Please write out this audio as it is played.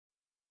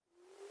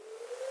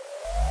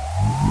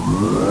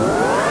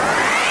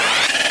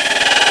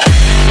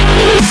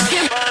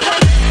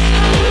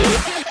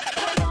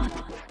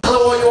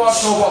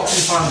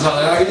Boxing fans out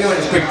there, how you doing?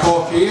 It's Big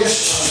Porky here,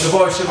 the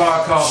voice of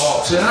hardcore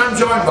boxing, and I'm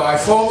joined by a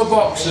former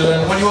boxer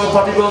and when you were a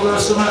bodybuilder or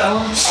something,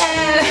 Ellen?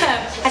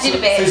 I did a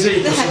bit.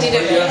 Physique or something, I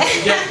did a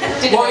bit.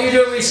 Yeah. What are you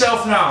doing with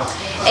yourself now?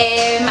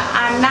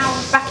 I'm now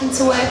back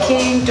into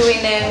working,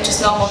 doing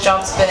just normal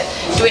jobs, but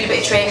doing a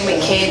bit of training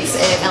with kids,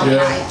 helping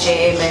out at the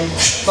gym and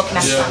looking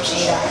after Sam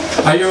Sheeder.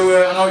 Are you,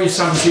 I know you're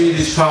Sam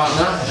Sheeder's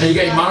partner, are you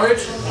getting married?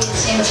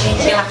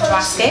 You'll have to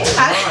ask him.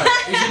 Right.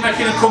 Is he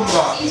making a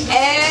comeback?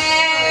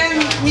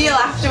 You'll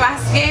have to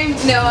ask him.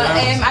 No,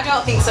 I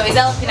don't think so. He's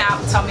helping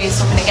out Tommy or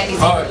something again.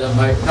 Alright then,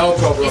 mate, no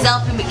problem. He's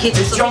helping with kids.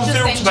 Is John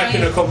Phillips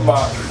making a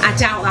comeback? I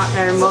doubt that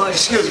very much.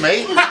 Excuse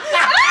me.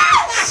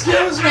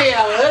 Excuse me,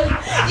 Ellen.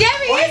 Yeah,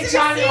 but what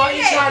are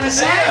you trying to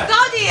say?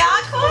 God, he are,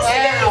 of course.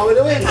 Yeah, how are we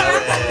doing?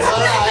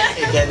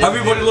 Alright.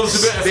 Everybody loves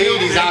a bit of food.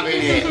 He's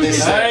having it.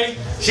 Listen. Hey?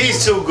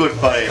 She's too good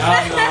for him.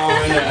 I know,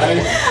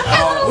 innit?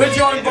 We're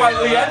joined by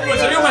Lee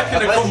Edwards. Are you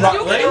making a comeback,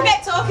 Lee? You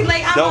get talking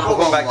late. No, we'll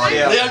go back to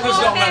you. Lee Edwards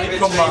not making a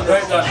comeback,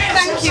 right then.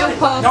 Thank you,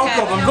 Porky. No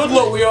problem. Good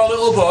luck with your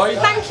little boy.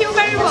 Thank you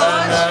very much.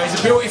 And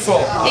he's beautiful.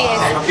 He is.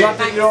 I'm glad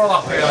that you're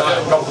all happy.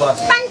 God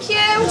bless. Thank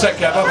you. Take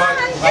care.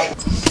 Bye-bye.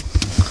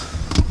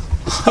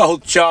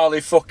 Old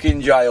Charlie fucking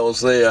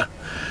Giles there.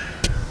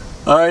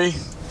 Hey?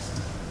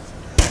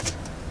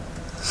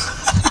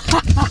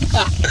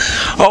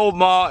 Old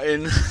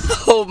Martin.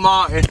 Old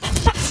Martin.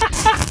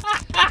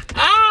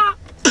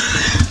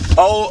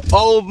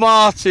 Old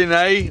Martin,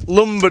 eh?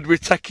 Lumbered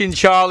with taking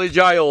Charlie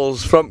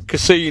Giles from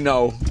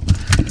casino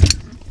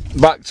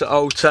back to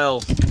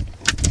hotel.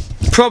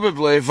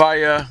 Probably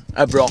via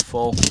a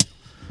brothel.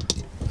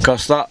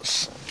 Because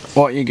that's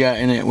what you get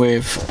in it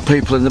with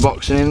people in the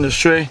boxing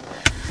industry.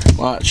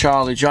 Like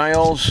Charlie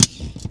Giles.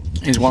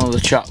 He's one of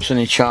the chaps, isn't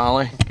he,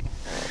 Charlie?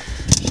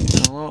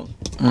 Oh, look,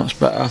 that's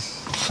better.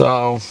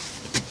 So,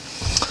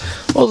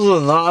 other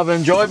than that, I've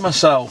enjoyed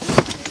myself.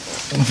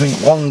 I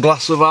think one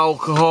glass of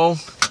alcohol.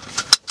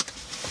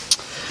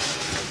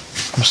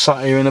 I'm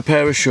sat here in a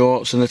pair of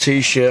shorts and a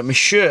t-shirt. My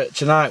shirt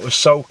tonight was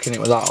soaking, it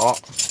was that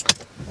hot.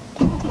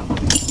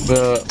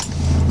 But,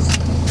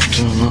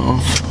 turn that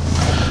off.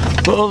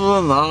 But other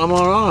than that, I'm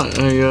alright.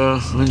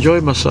 I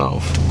enjoyed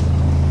myself.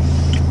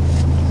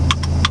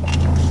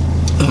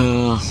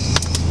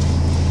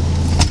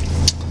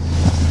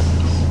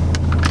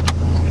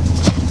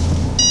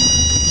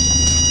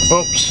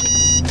 Oops.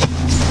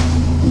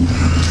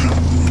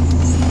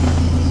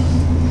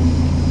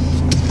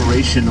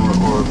 Inspiration or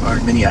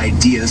many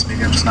ideas.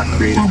 Maybe I'm just not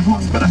creative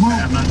enough, but I'm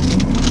not.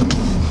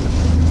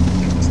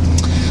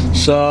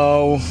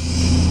 So,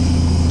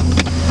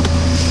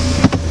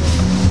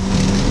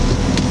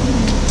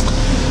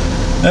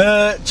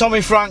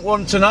 Tommy Frank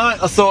won tonight.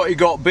 I thought he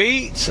got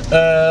beat,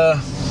 but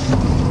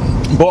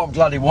I'm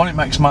glad he won. It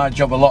makes my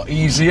job a lot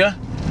easier.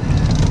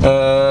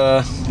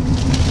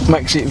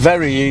 Makes it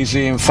very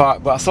easy, in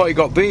fact. But I thought he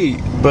got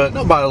beat, but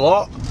not by a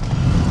lot.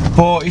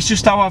 But it's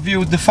just how I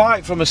viewed the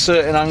fight from a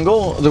certain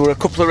angle. There were a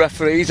couple of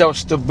referees I was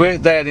stood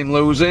with, they had him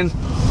losing.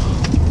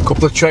 A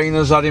couple of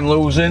trainers had him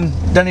losing.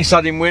 Dennis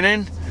had him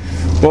winning.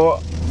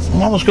 But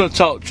I'm almost going to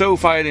tell the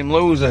truth, I had him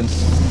losing.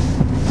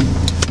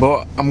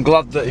 But I'm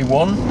glad that he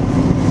won.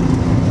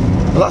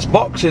 But that's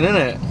boxing, isn't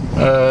it?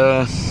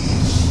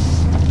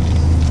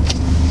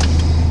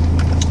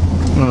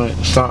 Right,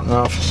 starting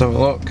off, let's have a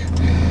look.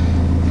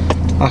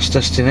 Last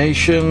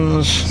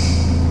destinations.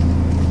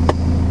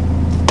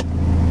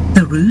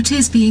 The route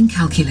is being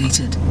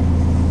calculated.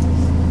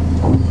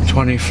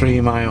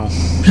 23 mile.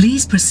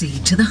 Please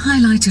proceed to the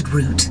highlighted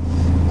route.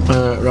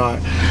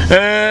 Right.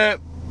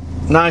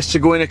 Nice to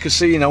go in a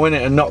casino,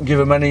 innit, and not give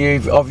them any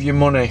of your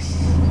money.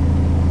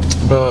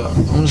 But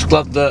I'm just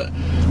glad that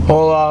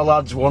all our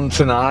lads won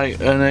tonight,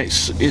 and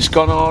it's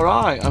gone all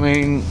right. I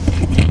mean,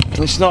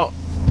 it's not.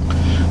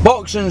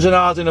 Boxing's an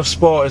hard enough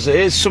sport as it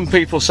is. Some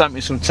people sent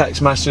me some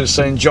text messages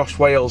saying Josh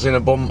Wales in a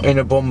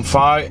bum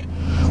fight.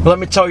 Well, let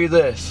me tell you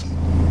this.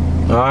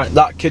 Alright,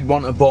 that kid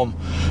wasn't a bum.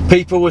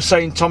 People were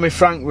saying Tommy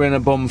Frank were in a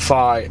bum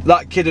fight.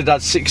 That kid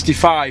had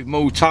 65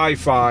 Muay Thai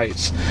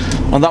fights,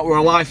 and that were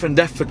a life and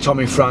death for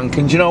Tommy Frank.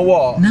 And do you know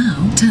what?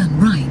 Now turn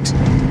right.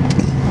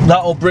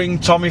 That'll bring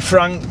Tommy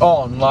Frank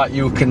on like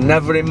you can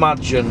never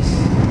imagine.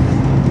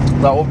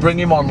 That will bring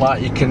him on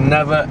like you can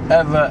never,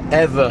 ever,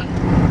 ever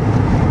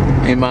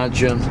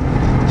imagine.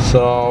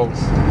 So,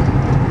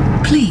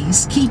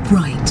 please keep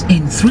right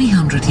in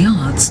 300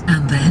 yards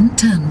and then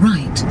turn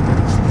right.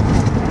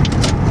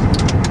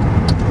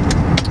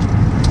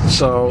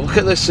 So look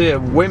at this here,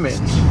 women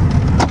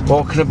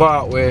walking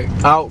about with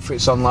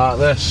outfits on like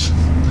this,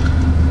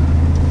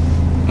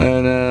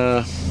 and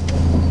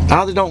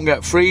how they don't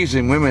get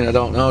freezing, women, I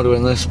don't know,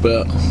 doing this,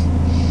 but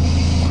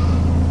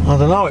I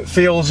don't know, it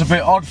feels a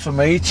bit odd for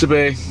me to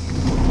be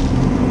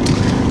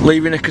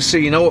leaving a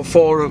casino at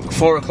 4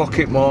 o'clock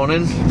in the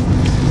morning.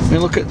 I mean,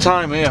 look at the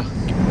time here,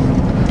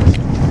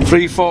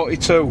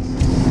 3:42.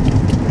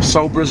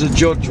 Sober as a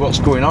judge. What's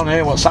going on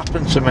here? What's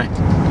happened to me?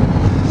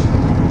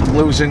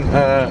 losing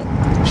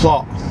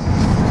plot.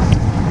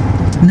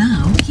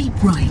 Now keep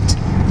right.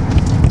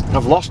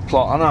 I've lost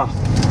plot, haven't I?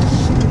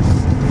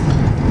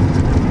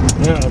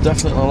 Yeah, I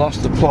definitely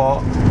lost the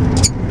plot.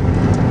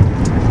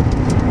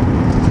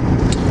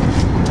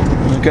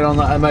 I'll get on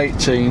that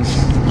M18,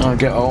 I'll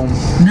get home.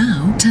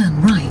 Now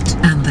turn right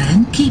and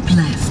then keep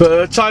left.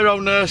 But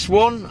Tyrone Nurse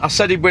won. I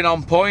said he'd win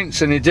on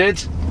points and he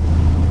did.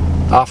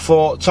 I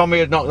thought Tommy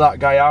had knocked that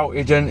guy out,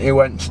 he didn't, he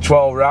went to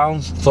 12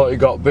 rounds, thought he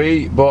got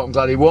beat, but I'm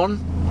glad he won.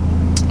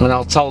 And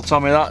I'll tell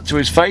Tommy that to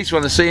his face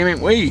when I see him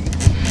in week.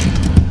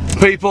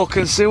 People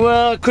can say,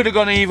 well, it could have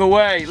gone either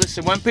way.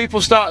 Listen, when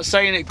people start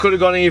saying it could have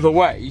gone either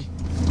way,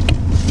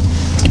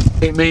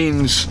 it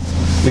means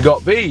they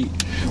got beat.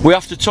 We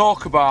have to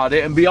talk about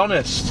it and be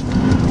honest.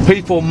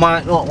 People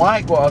might not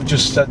like what I've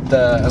just said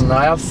there, and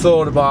I have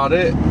thought about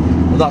it.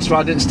 That's why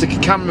I didn't stick a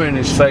camera in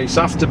his face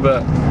after,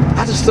 but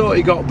I just thought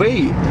he got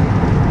beat.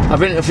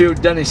 I've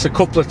interviewed Dennis a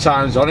couple of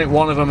times on it,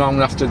 one of them I'm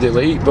going to have to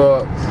delete,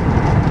 but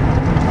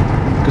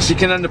because you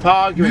can end up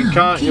arguing,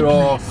 can't you,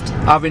 or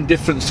having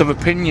difference of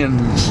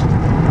opinions.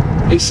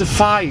 It's a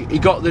fight, he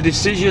got the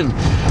decision.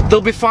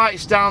 There'll be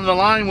fights down the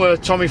line where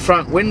Tommy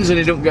Frank wins and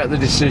he don't get the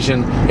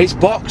decision. It's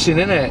boxing,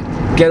 innit?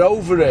 Get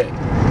over it.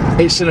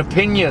 It's an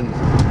opinion.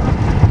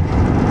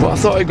 But I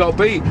thought he got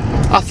beat.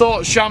 I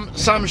thought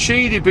Sam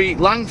Sheedy beat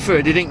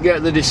Langford, he didn't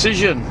get the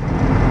decision.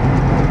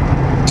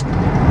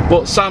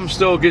 But Sam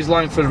still gives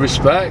Langford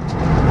respect.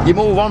 You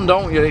move on,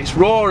 don't you? It's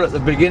raw at the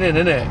beginning,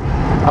 innit?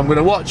 I'm going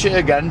to watch it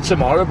again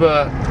tomorrow,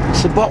 but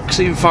it's a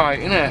boxing fight,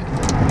 innit?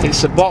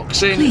 It's a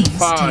boxing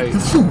fight.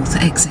 Please take the 4th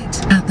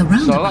exit at the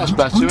roundabout. So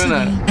that's better,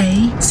 innit?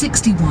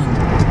 A61.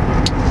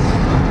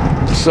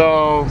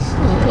 So,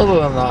 other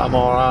than that, I'm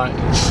alright.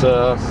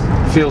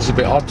 It feels a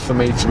bit odd for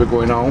me to be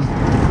going home.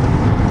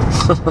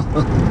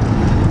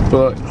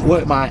 But I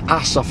worked my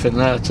ass off in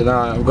there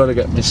tonight. I've got to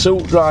get my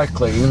suit dry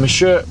cleaned, my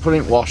shirt put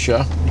in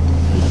washer.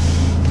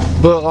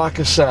 But like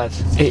I said,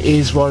 it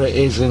is what it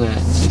is,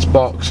 innit? It's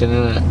boxing,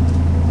 innit?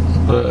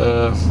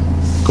 But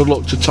good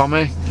luck to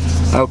Tommy.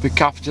 I hope he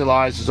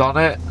capitalises on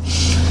it.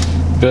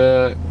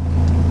 But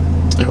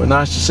it was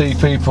nice to see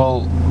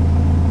people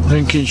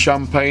drinking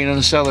champagne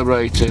and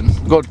celebrating.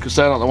 Good, because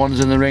they're not the ones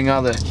in the ring,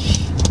 are they?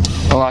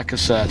 Well, like I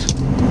said,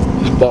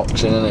 it's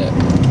boxing, innit?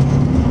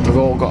 We've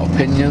all got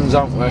opinions,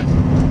 haven't we?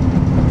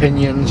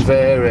 Opinions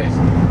vary.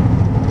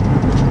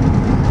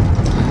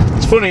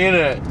 It's funny,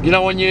 innit? You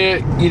know when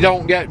you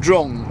don't get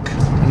drunk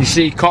and you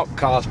see cop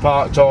cars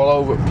parked all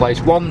over the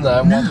place, one there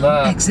and one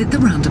there. Exit the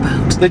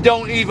roundabout. They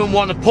don't even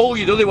want to pull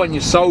you, do they, when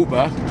you're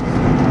sober?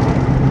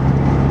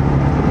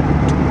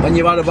 When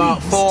you've had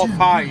about 4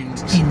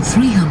 pints. In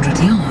 300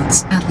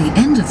 yards at the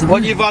end of the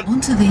road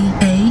onto the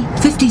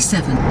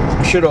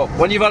A57. Shut up.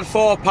 When you've had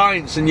 4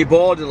 pints and you're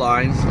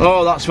borderline,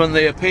 oh, that's when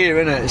they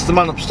appear, innit? It's the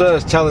man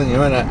upstairs telling you,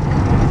 innit?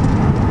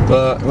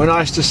 But it was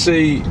nice to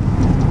see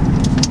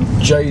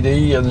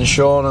JD and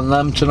Sean and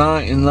them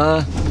tonight in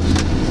there.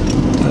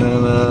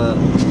 And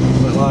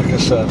but like I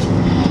said,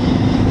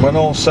 when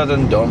all's said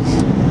and done,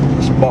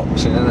 it's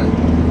boxing, innit?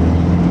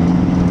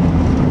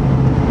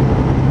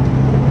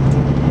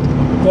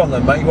 Go on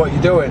then, mate, what are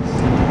you doing?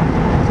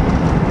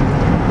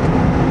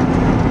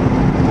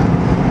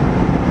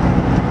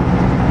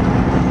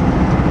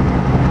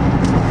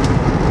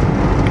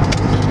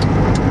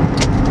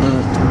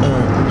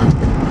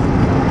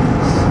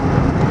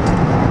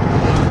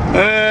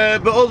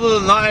 But other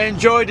than that, I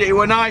enjoyed it. It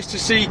was nice to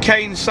see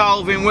Kane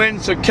Salvin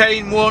win. So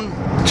Kane won,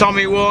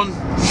 Tommy won,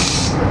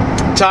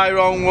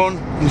 Tyrone won,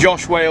 and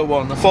Josh Wales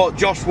won. I thought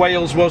Josh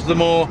Wales was the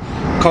more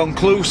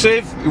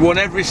conclusive. He won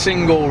every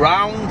single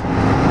round.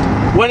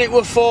 When it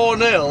was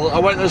 4-0, I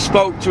went and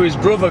spoke to his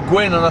brother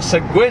Gwyn, and I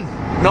said, Gwyn,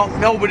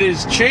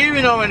 nobody's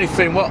cheering or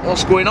anything.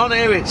 What's going on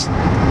here? It's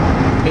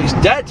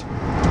dead.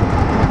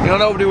 You know,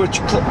 nobody.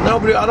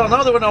 I don't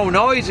know. There was no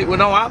noise. It was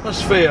no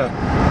atmosphere.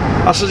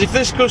 I said, if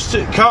this goes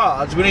to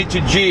cards, we need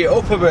to G it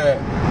up a bit.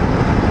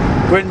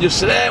 Gwyn just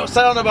said, hey, what's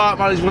that on about,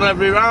 man? He's won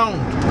every round.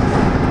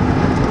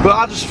 But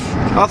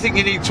I think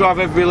you need to have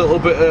every little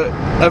bit of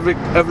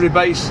every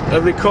base,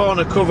 every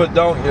corner covered,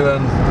 don't you?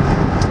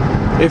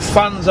 And if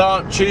fans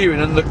aren't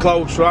cheering and they're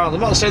close rounds,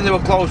 I'm not saying they were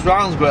close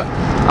rounds, but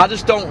I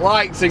just don't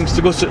like things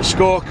to go to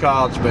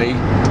scorecards, me.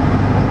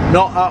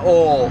 Not at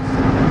all.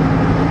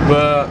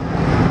 But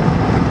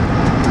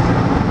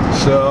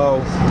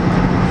so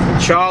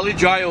Charlie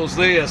Giles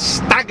there,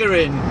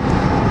 staggering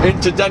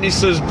into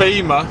Dennis's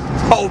Beamer.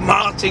 Oh,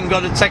 Martin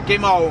got to take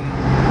him home.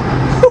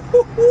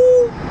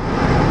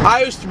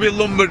 I used to be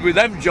lumbered with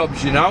them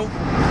jobs, you know.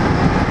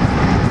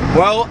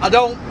 Well, I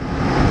don't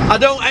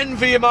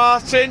envy you,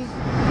 Martin.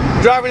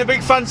 Driving a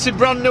big fancy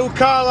brand new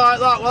car like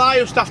that. Well, I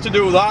used to have to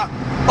do that.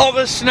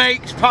 Over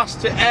snakes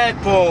past the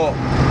airport.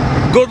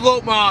 Good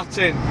luck,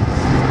 Martin.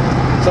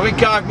 So I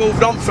think I've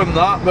moved on from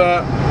that,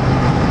 but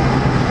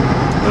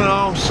you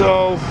know,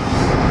 so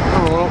I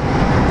don't know.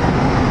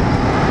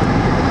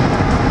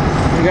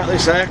 Get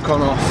this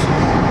aircon off.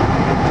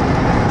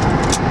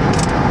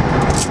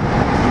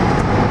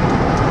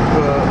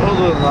 But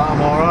other than that,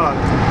 I'm alright.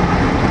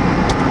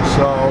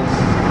 So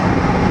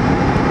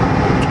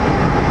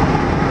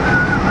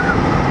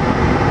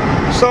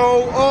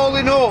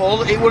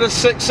all, it was a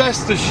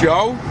success, the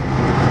show,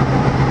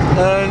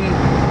 and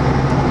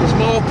there's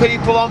more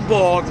people on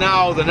board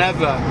now than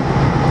ever.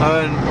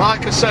 And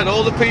like I said,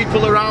 all the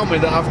people around me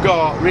that I've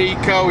got,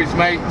 Rico, his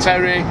mate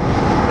Terry,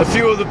 a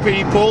few other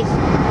people,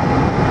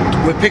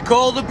 we pick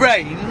all the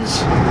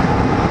brains,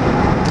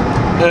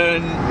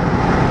 and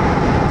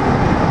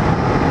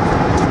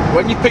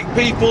when you pick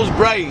people's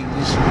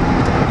brains,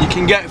 you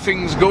can get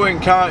things going,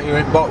 can't you,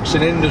 in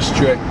boxing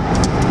industry.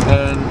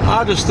 And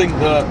I just think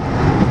that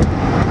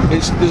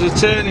there's a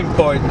turning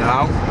point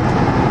now.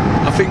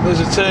 I think there's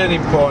a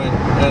turning point,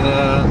 and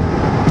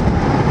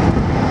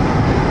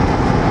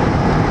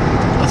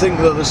I think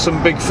that there's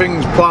some big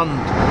things planned.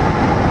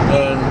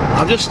 And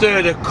I've just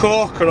heard a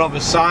corker of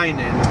a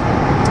signing,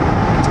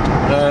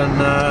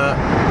 and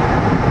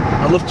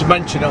I'd love to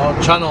mention it on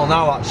channel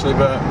now actually,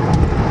 but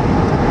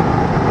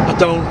I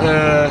don't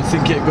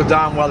think it'd go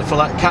down well if I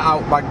let cat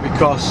out bag,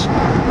 because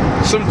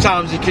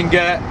sometimes you can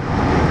get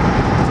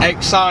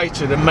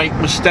excited and make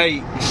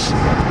mistakes.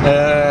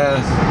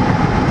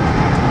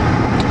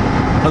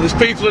 And there's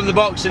people in the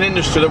boxing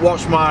industry that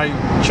watch my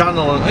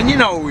channel, and you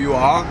know who you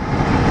are,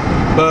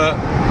 but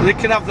they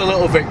can have the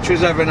little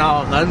victories every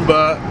now and then,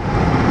 but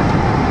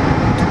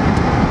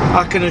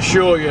I can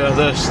assure you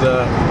this,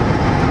 that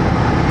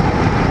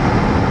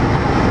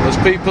there's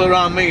people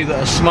around me that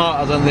are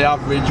smarter than the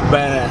average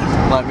bear,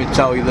 let me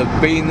tell you.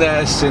 They've been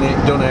there, seen it,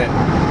 done it.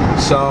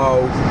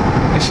 So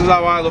this is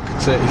how I look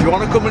at it. If you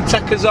want to come and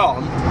take us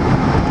on,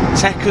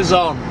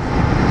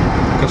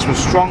 because we're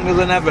stronger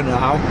than ever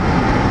now,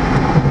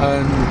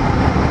 and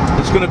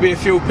there's going to be a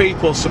few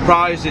people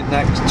surprised in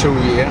next 2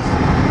 years.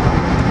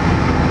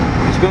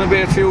 There's going to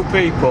be a few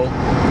people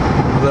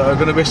that are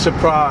going to be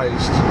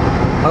surprised,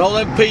 and all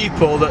them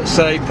people that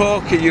say,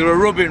 Porky, you're a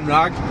rubbing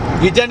rag,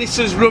 you're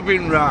Dennis's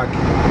rubbing rag,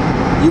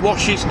 you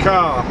wash his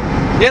car.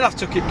 Yeah, I've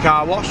took it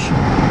car wash,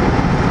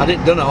 I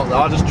didn't do it though,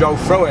 I just drove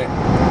through it.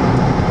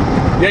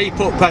 Yeah, you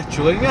put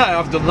petrol in, yeah,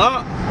 I've done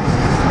that.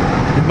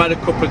 I've made a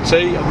cup of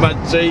tea, I've made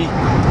tea.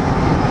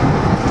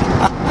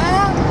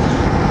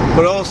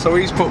 But also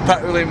he's put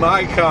petrol in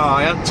my car,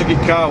 I hadn't took it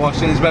car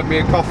wash and he's made me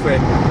a coffee.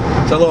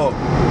 So look,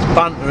 it's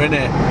banter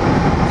innit?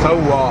 So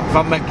what, if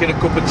I'm making a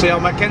cup of tea I'll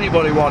make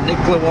anybody one,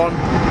 Nicola one,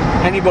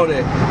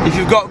 anybody. If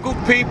you've got good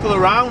people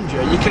around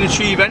you, you can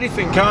achieve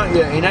anything, can't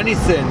you, in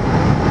anything,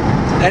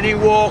 any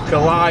walk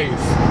of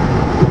life.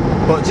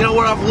 But do you know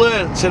what I've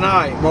learnt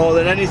tonight more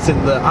than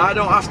anything? That I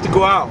don't have to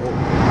go out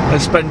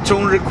and spend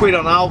 200 quid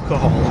on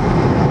alcohol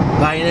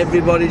buying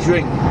everybody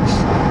drinks.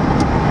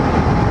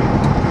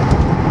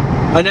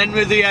 And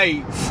Henry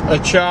VIII, a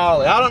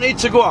Charlie. I don't need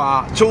to go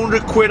out,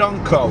 200 quid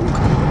on coke,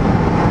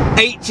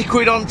 80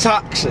 quid on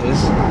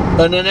taxes,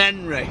 and an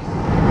Henry.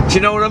 Do you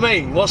know what I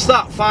mean? What's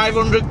that?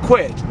 500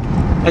 quid,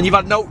 and you've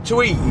had no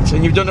to eat,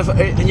 and you've done a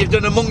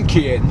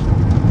monkey in.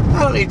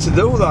 I don't need to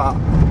do that.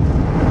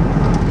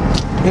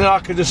 You know, I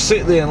could just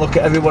sit there and look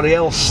at everybody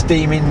else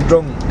steaming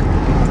drunk.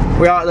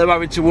 We aren't there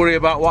having to worry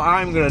about what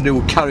I'm going to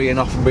do, carrying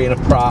off and being a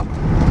prat.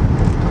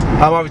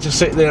 I'm having to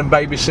sit there and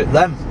babysit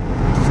them.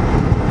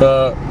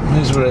 But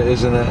it is what it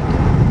is, isn't it?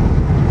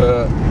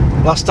 But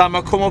last time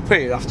I come up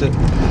here, not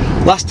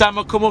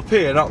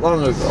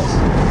long ago,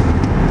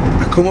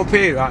 I come up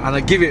here and I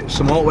give it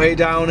some all the way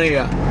down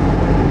here.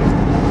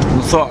 And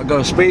I thought I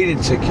got a speeding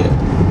ticket,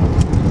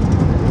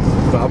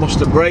 but I must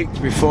have braked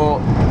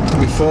before.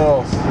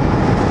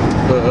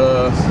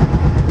 But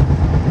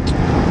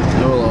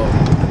no,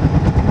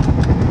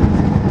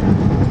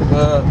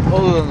 but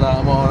other than that,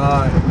 I'm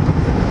alright.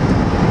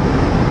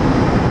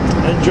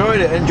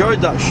 Enjoyed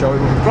that show. It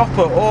was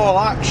proper all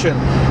action.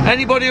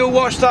 Anybody who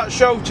watched that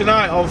show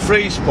tonight on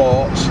Free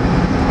Sports,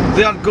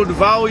 they had good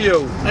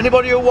value.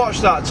 Anybody who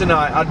watched that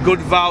tonight had good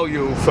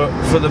value for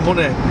the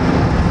money.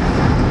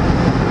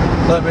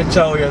 Let me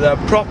tell you, they're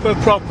proper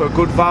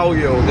good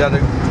value. They had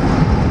a,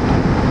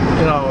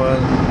 you know,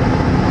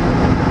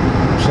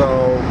 so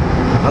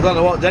I don't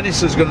know what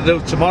Dennis is going to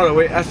do tomorrow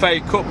with FA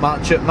Cup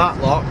match at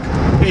Matlock.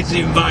 He's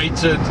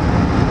invited.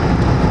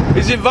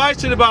 He's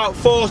invited about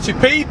 40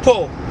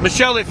 people.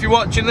 Michelle, if you're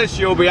watching this,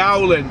 you'll be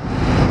howling.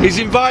 He's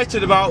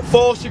invited about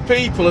 40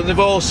 people and they've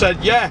all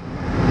said, yeah.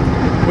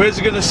 Where's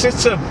he going to sit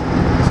them?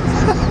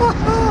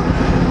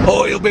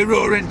 Oh, he'll be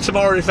roaring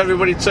tomorrow if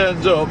everybody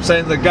turns up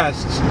saying they're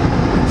guests.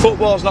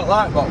 Football's not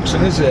like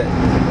boxing, is it?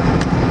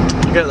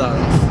 Get that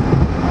off.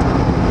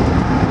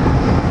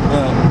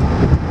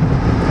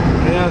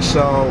 Yeah,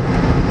 so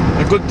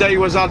a good day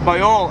was had by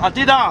all. I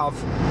did have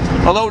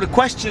a load of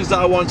questions that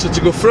I wanted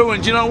to go through,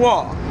 and do you know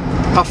what?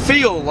 I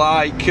feel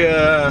like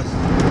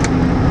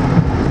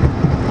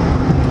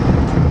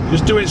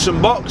just doing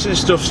some boxing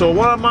stuff, so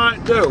what I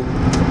might do,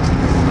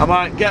 I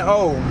might get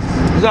home.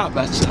 Is that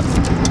better?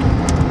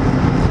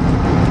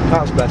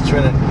 That's better,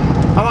 isn't it?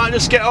 I might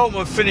just get home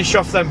and finish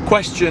off them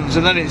questions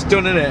and then it's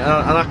done, innit?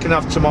 And I can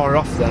have tomorrow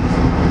off then.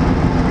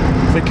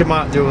 I think I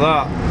might do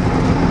that.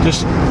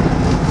 Just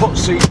put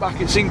seat back,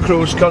 it's in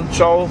cruise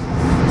control,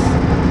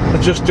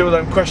 and just do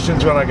them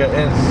questions when I get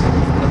in.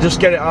 And just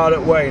get it out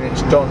of the way and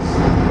it's done.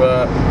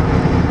 But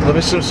there'll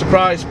be some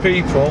surprised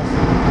people.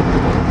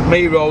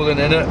 me rolling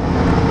in it,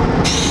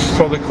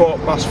 probably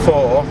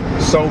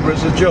 4:15, sober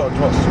as a judge.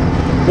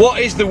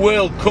 What is the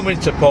world coming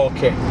to,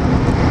 Porky?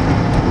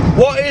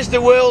 What is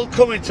the world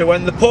coming to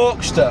when the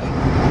porkster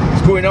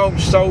is going home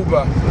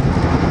sober?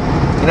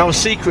 And I was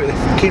secretly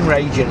fucking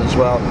raging as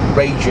well,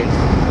 raging.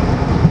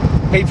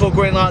 People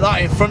going like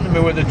that in front of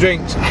me with the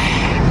drinks.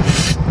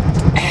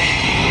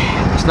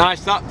 It's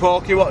nice that,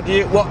 Porky. What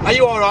are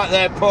you alright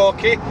there,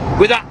 Porky?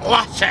 With that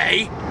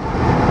latte?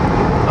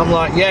 I'm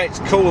like, yeah, it's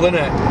cool, isn't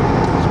it?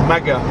 It's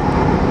mega.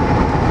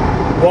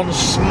 One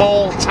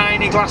small,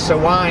 tiny glass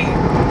of wine.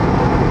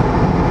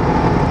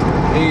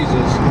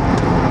 Jesus.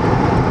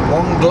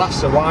 One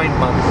glass of wine,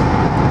 man.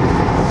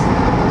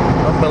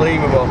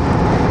 Unbelievable.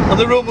 And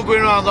the rumour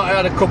going around that I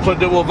had a couple of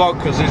double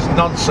vodkas is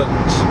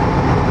nonsense.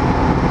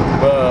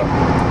 But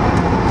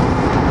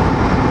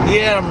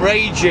yeah, I'm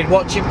raging,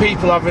 watching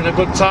people having a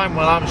good time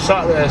while I'm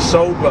sat there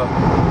sober.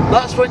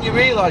 That's when you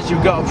realise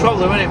you've got a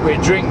problem, innit,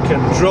 with drink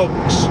and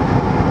drugs.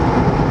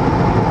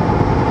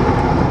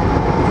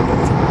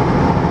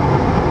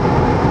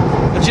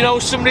 And you know,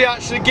 somebody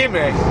actually give me,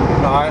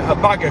 right, a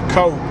bag of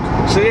coke.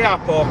 So yeah,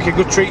 Porky,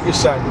 go treat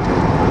yourself.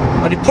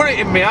 And he put it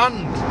in my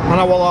hand, and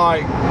I was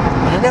like,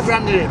 and I never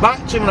handed it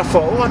back to him, and I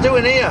thought, what am I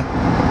doing here?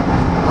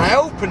 And I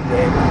opened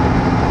it,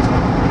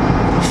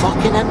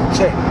 fucking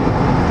empty.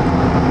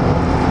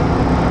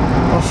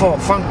 I thought,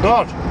 thank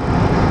God.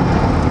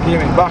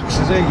 Give it back,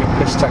 says, here, you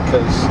piss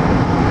takers.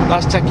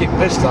 That's taking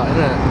piss, that,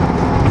 isn't it?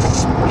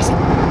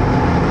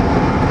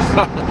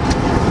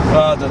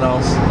 I don't know.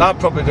 I'd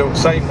probably do the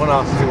same, wouldn't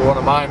I, if it were one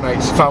of my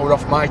mates fouled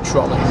off my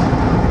trolley.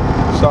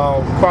 So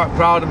I'm quite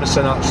proud of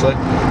myself, actually.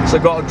 So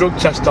I got a drug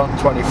test on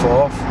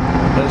 24th,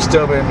 and it's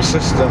still in my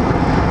system.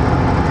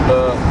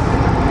 But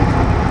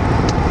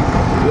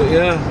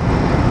yeah,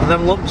 and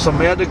them lumps on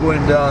my head are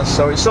going down.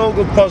 So it's all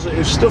good,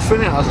 positive stuff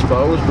in it, I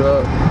suppose.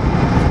 But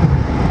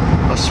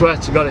I swear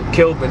to God, it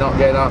killed me not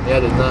getting out my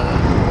head in there.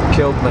 It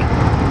killed me.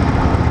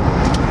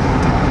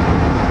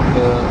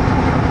 Yeah.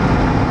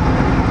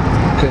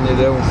 What can you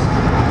do?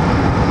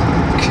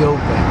 It killed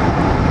me.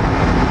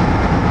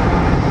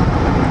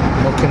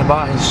 Looking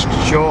about in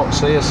shorts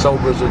here,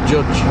 sober as a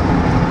judge.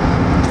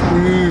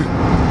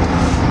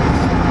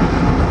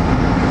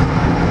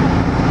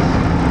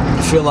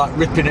 I feel like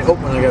ripping it up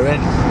when I go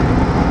in.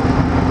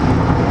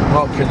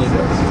 What can you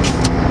do?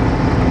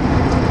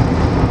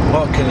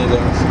 What can you do?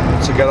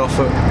 To get off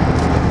at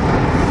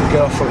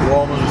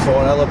Warmers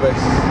before Ellaby.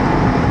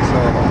 So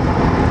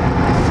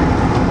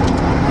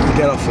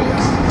get off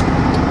here.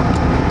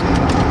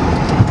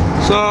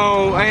 So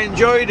I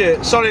enjoyed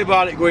it. Sorry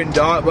about it going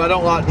dark, but I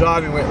don't like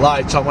driving with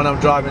lights on when I'm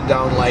driving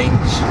down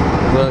lanes.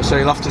 So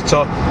you'll have to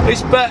talk.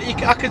 It's better.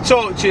 I can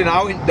talk to you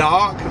now in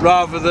dark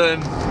rather than.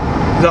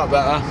 Is that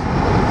better?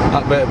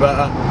 That bit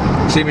better.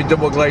 See me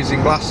double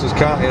glazing glasses,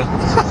 can't you?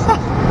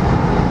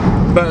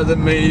 Better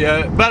than me.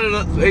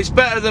 It's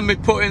better than me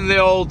putting the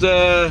old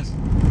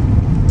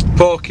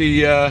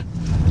Porky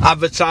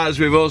advertise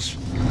with us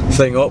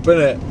thing up,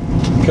 innit?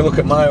 You can look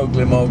at my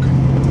ugly mug.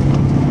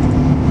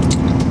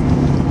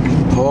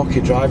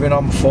 Porky driving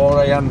on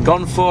 4 AM,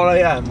 gone 4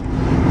 AM,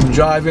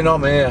 driving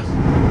on here,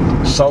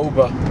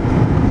 sober.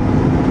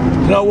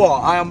 You know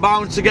what, I am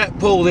bound to get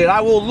pulled in.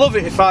 I will love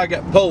it if I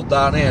get pulled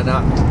down here,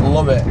 Nat.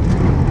 Love it.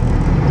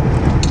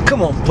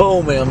 Come on,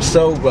 pull me, I'm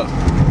sober.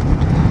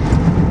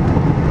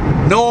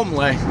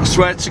 Normally, I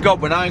swear to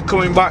God, when I'm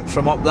coming back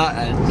from up that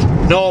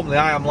end, normally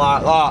I am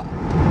like that.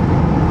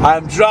 I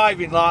am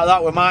driving like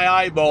that with my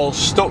eyeballs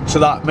stuck to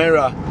that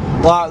mirror,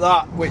 like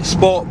that, with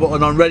sport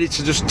button on, ready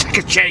to just take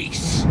a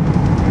chase.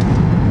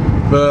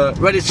 But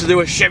ready to do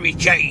a Chevy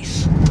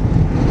chase.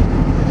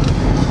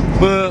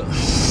 But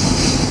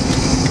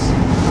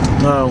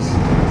no,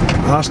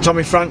 I asked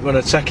Tommy Frank going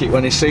to take it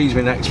when he sees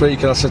me next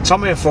week, and I said,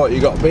 Tommy, I thought you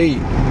got beat.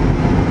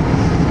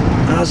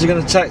 How's he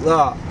going to take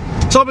that?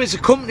 Tommy's a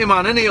company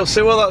man, isn't he? He'll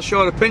say, well, that's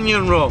your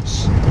opinion,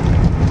 Ross.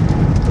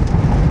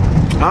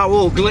 How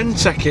will Glyn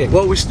take it?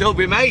 Will we still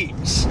be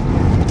mates?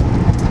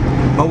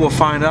 Well, we'll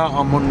find out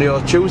on Monday or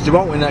Tuesday,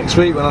 won't we, next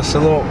week, when I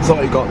said, look, I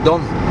thought he got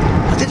done.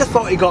 I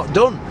thought he got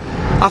done.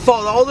 I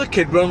thought that other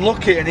kid were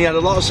unlucky, and he had a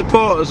lot of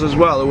supporters as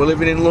well who were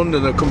living in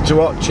London that come to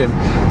watch him,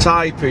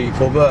 Thai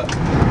people, but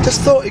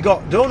just thought he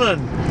got done.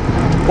 And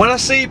when I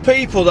see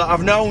people that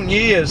I've known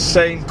years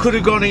saying could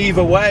have gone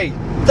either way,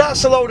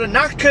 that's a load of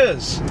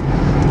knackers.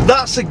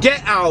 That's a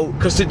get out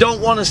because they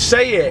don't want to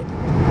say it.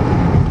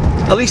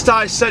 At least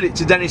I said it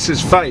to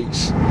Dennis's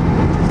face.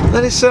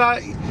 Then he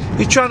said,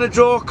 you're trying to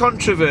draw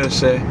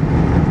controversy.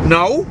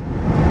 No,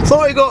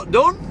 thought he got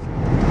done.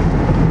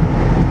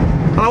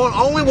 And I want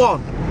only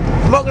one.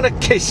 I'm not going to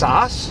kiss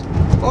ass.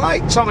 I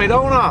like Tommy,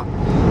 don't I?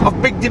 I've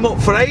bigged him up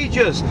for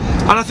ages.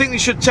 And I think they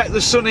should take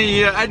the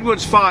Sonny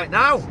Edwards fight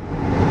now.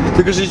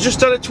 Because he's just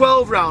had a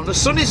 12 rounder.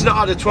 Sonny's not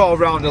had a 12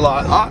 rounder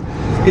like that.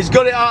 He's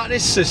got it out in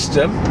his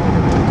system.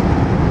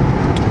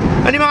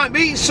 And he might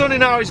beat Sonny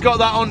now he's got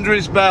that under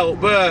his belt.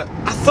 But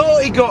I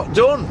thought he got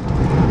done.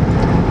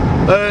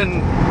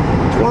 And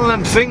it's one of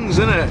them things,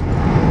 isn't it?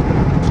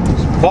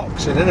 It's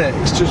boxing, isn't it?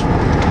 It's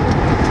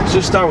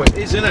just how it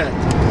is, isn't it?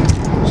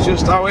 It's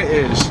just how it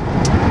is.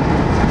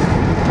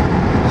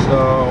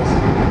 So,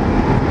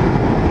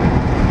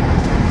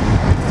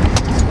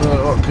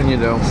 what can you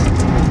do?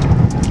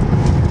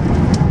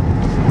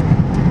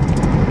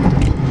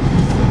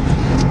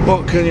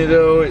 What can you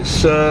do?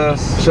 It's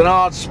an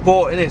hard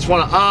sport, innit? It's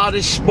one of the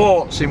hardest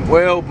sports in the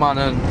world, man,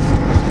 and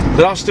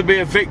there has to be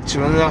a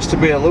victor and there has to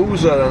be a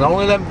loser, and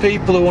only them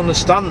people who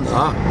understand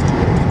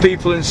that,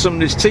 people in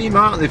somebody's team,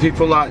 aren't they?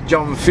 People like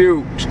John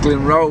Fuchs,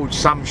 Glyn Rhodes,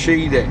 Sam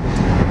Sheedy,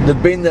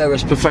 they've been there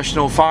as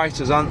professional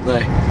fighters, haven't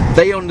they?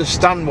 They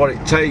understand what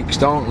it takes,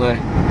 don't they?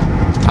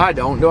 I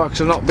don't do it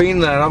because I've not been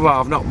there, have I?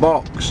 I've not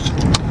boxed.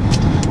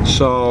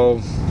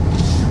 So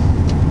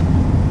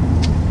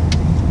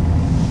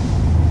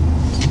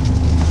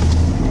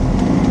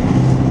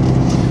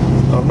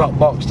I've not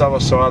boxed, have I?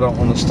 So I don't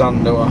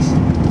understand, do I?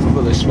 We'll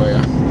go this way,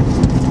 yeah.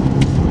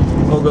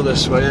 We'll go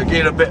this way.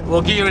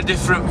 We'll give you a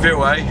different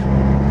view, eh?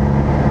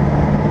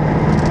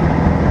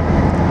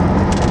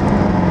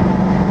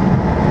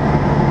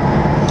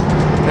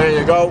 There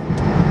you go.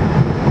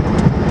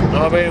 Am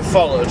I being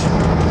followed?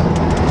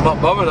 I'm not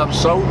bothered, I'm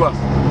sober.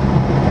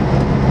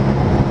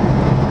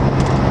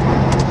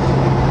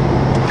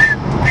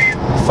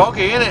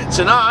 Foggy, innit,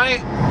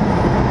 tonight?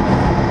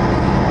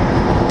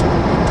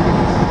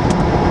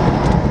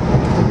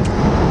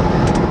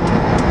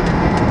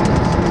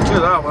 Look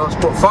at that, well, let's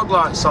put fog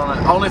lights on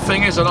it. Only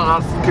thing is, I don't know how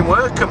to fucking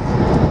work them.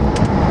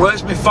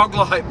 Where's my fog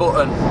light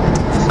button?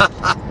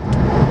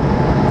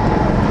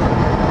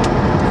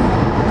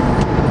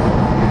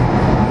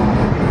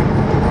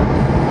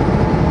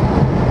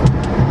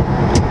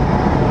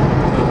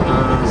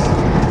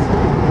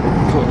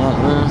 Put that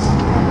there.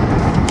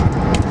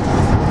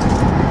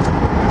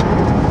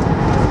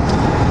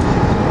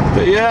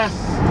 But yeah,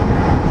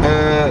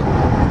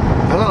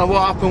 I don't know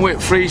what happened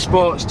with Free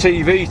Sports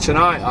TV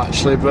tonight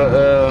actually, but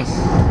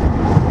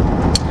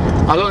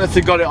I don't know if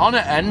they got it on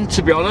at end,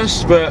 to be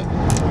honest. But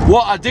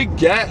what I did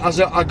get,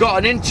 I got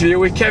an interview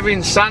with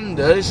Kevin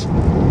Sanders,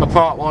 a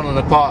part 1 and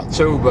a part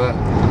 2,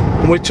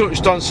 and we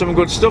touched on some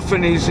good stuff,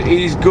 and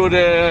he's good.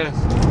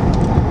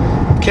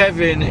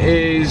 Kevin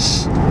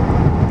is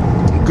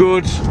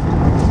good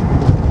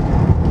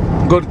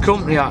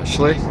company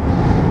actually.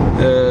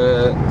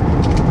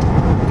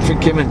 I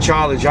think him and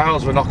Charlie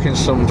Giles were knocking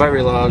some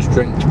very large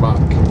drinks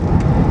back.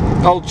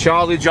 Old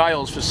Charlie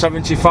Giles for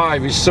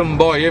 75, he's some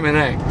boy, him,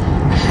 innit?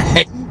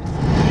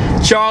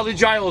 Charlie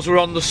Giles were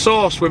on the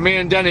sauce with me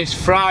and Dennis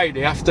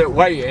Friday after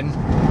weigh-in,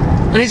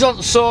 and he's on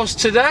the sauce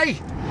today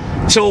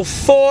till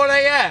 4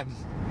 AM.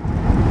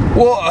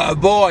 What a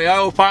boy! I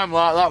hope I'm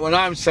like that when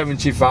I'm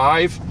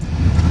 75.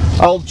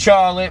 Old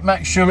Charlie,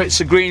 make sure it's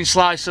a green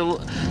slice of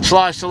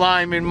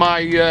lime in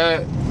my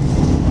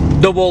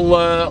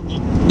double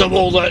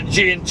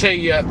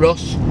G&T,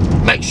 Russ.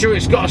 Make sure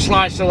it's got a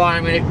slice of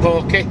lime in it,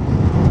 Porky.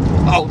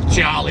 Old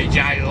Charlie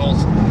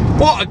Giles.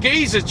 What a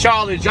geezer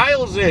Charlie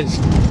Giles is.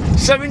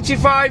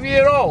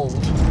 75-year-old.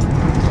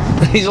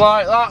 He's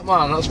like that,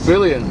 man. That's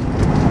brilliant.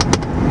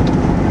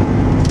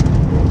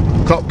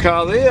 Cop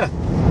car there.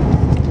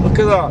 Look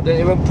at that.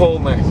 Didn't even pull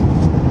me.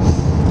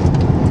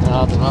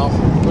 I don't know.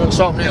 Let's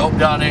open it up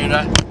down here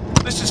then.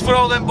 This is for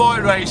all them boy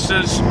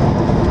racers who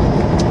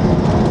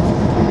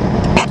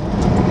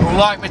would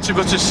like me to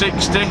go to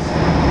 60.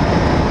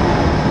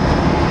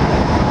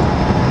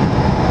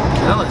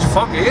 Hell, it's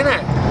foggy, isn't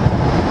it?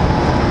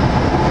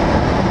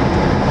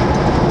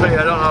 But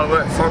yeah, I don't know how to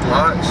work fog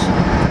lights.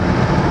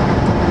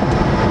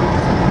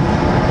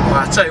 Well,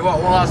 I tell you what,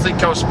 well, I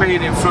think I was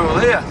speeding through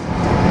there.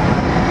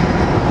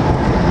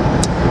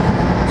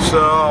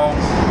 So,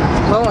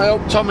 well, I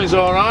hope Tommy's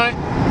alright.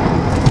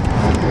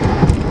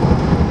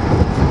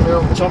 I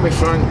hope Tommy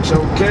Frank's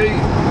okay.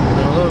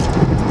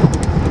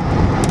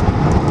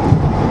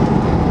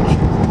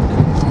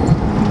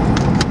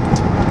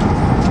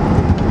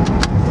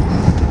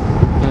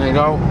 There you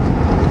go.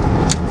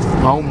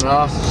 Home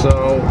now,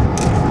 so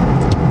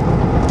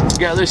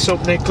get this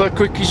up, Nicola,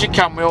 quick as you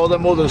can with all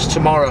them others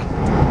tomorrow.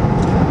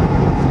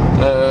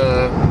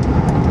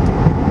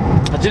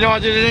 I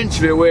did an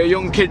interview with a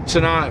young kid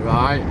tonight,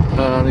 right?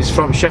 And he's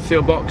from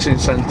Sheffield Boxing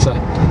Centre.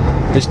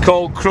 He's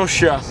called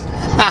Crusher.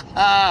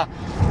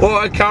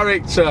 What a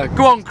character.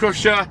 Go on,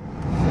 Crusher.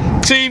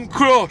 Team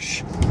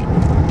Crush.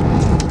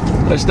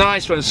 It's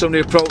nice when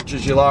somebody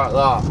approaches you like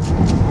that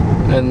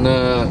and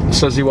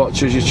says he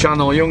watches your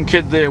channel. Young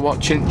kid there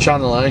watching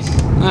channel, eh?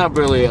 Ah,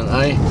 brilliant,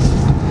 eh?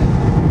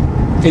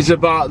 He's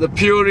about the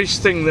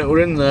purest thing that were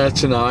in there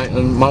tonight,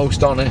 and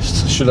most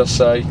honest, should I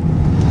say.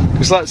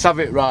 Because let's have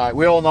it right,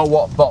 we all know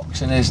what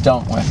boxing is,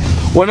 don't we?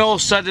 When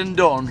all's said and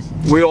done,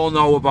 we all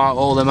know about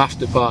all them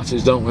after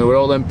parties, don't we? Where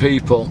all them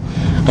people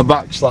are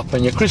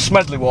backslapping you. Chris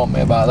Smedley warned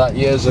me about that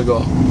years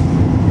ago,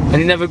 and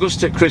he never goes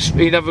to him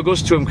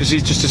because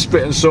he's just a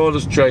spit and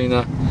sawdust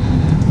trainer.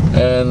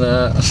 And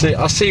I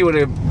see what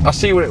it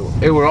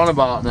were on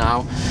about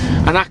now,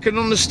 and I can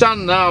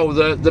understand now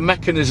the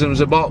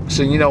mechanisms of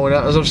boxing. You know,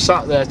 as I've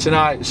sat there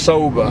tonight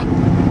sober,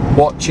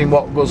 watching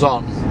what goes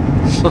on.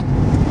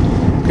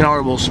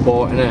 Horrible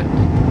sport, innit?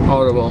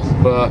 Horrible,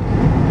 but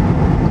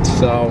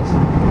so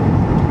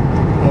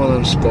One of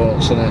them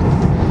sports, innit?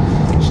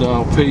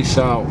 So, peace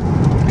out.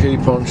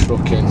 Keep on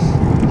trucking.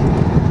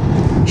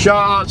 Shout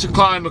out to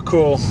Climber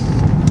Core.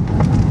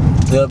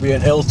 They'll be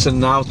in Hilton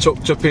now,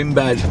 tucked up in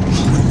bed.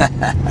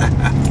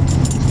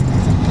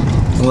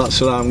 And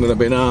that's where I'm going to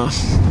be now.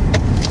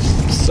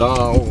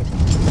 So,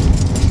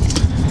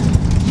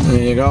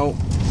 there you go.